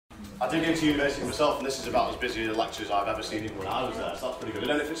I did go to university myself, and this is about as busy a lecture as I've ever seen even when I was there, so that's pretty good. I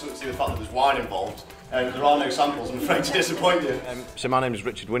don't know if it's something to do with the fact that there's wine involved. There are no samples, I'm afraid to disappoint you. So my name is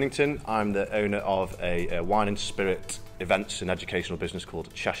Richard Winnington. I'm the owner of a wine and spirit events and educational business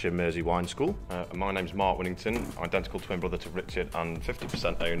called Cheshire Mersey Wine School. My name's Mark Winnington, identical twin brother to Richard and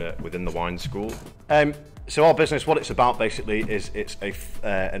 50% owner within the wine school. So our business, what it's about basically is it's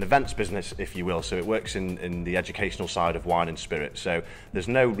an events business, if you will. So it works in the educational side of wine and spirit. So there's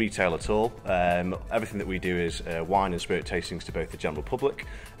no retail at all. Everything that we do is wine and spirit tastings to both the general public,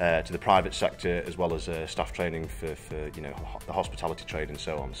 to the private sector, as well as staff training for the hospitality trade and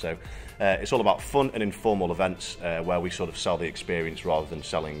so on. So it's all about fun and informal events where we sort of sell the experience rather than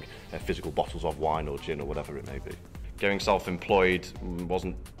selling physical bottles of wine or gin or whatever it may be. Going self-employed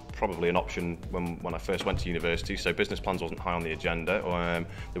wasn't probably an option when I first went to university, so business plans wasn't high on the agenda.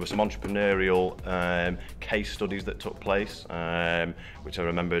 There were some entrepreneurial case studies that took place, which I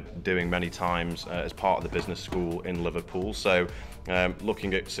remember doing many times as part of the business school in Liverpool. So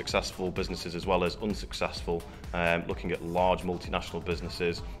looking at successful businesses as well as unsuccessful, looking at large multinational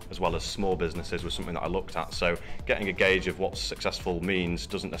businesses as well as small businesses was something that I looked at. So getting a gauge of what successful means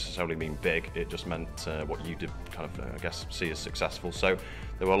doesn't necessarily mean big, it just meant what you did kind of, I guess, see as successful. So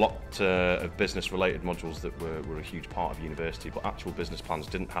there were a lot of business related modules that were a huge part of university, but actual business plans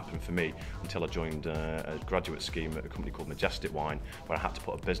didn't happen for me until I joined a graduate scheme at a company called Majestic Wine, where I had to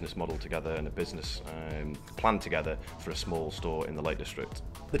put a business model together and a business plan together for a small store in the Lake District.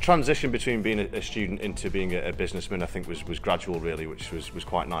 The transition between being a student into being a businessman, I think, was gradual really, which was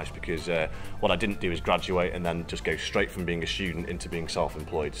quite nice, because what I didn't do is graduate and then just go straight from being a student into being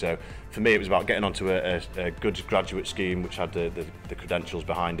self-employed. So for me it was about getting onto a good graduate scheme which had the credentials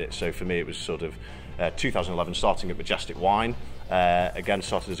behind it. So for me it was sort of 2011 starting at Majestic Wine, again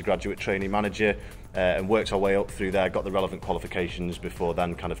started as a graduate trainee manager, and worked our way up through there, got the relevant qualifications before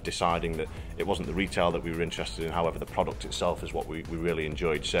then kind of deciding that it wasn't the retail that we were interested in, however the product itself is what we really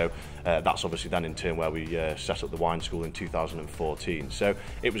enjoyed. So that's obviously then in turn where we set up the wine school in 2014. So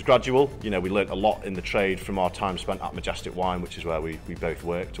it was gradual, we learnt a lot in the trade from our time spent at Majestic Wine, which is where we both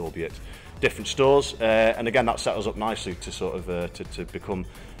worked, albeit different stores, and again that set us up nicely to sort of to become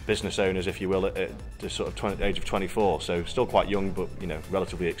business owners, if you will, at the sort of age of 24. So still quite young, but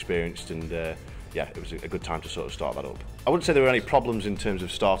relatively experienced, and yeah, it was a good time to sort of start that up. I wouldn't say there were any problems in terms of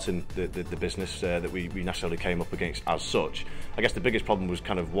starting the business that we necessarily came up against as such. I guess the biggest problem was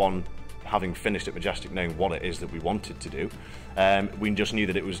kind of one, having finished at Majestic, knowing what it is that we wanted to do. We just knew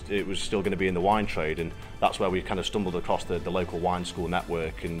that it was still going to be in the wine trade, and that's where we kind of stumbled across the local wine school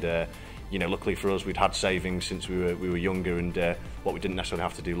network. And luckily for us, we'd had savings since we were younger, and what we didn't necessarily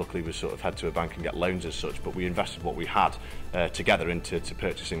have to do, luckily, was sort of head to a bank and get loans as such. But we invested what we had together into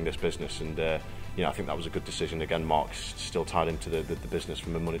purchasing this business, and I think that was a good decision. Again, Mark's still tied into the business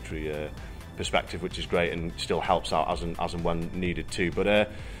from a monetary perspective, which is great, and still helps out as and when needed too. But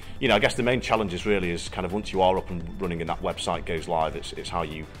I guess the main challenge is kind of once you are up and running and that website goes live, it's how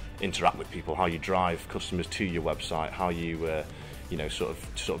you interact with people, how you drive customers to your website, how you sort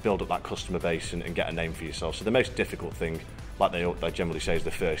of build up that customer base and get a name for yourself. So the most difficult thing, like they generally say, is the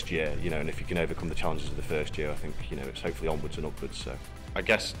first year, and if you can overcome the challenges of the first year, I think it's hopefully onwards and upwards. So I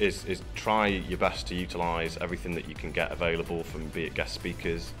guess is try your best to utilise everything that you can get available, from be it guest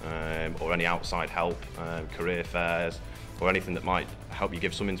speakers or any outside help, career fairs, or anything that might help you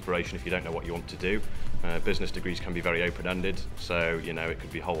give some inspiration if you don't know what you want to do. Business degrees can be very open-ended, so it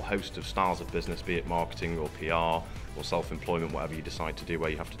could be a whole host of styles of business, be it marketing or PR or self-employment, whatever you decide to do, where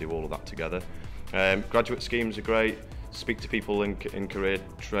you have to do all of that together. Graduate schemes are great. Speak to people in career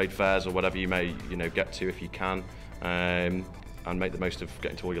trade fairs or whatever you may get to if you can, and make the most of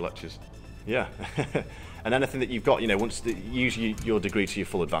getting to all your lectures. Yeah. And anything that you've got, use your degree to your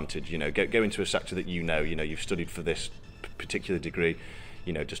full advantage. Go into a sector that you've studied for this particular degree.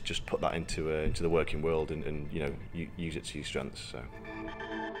 Just put that into the working world, and use it to your strengths. So.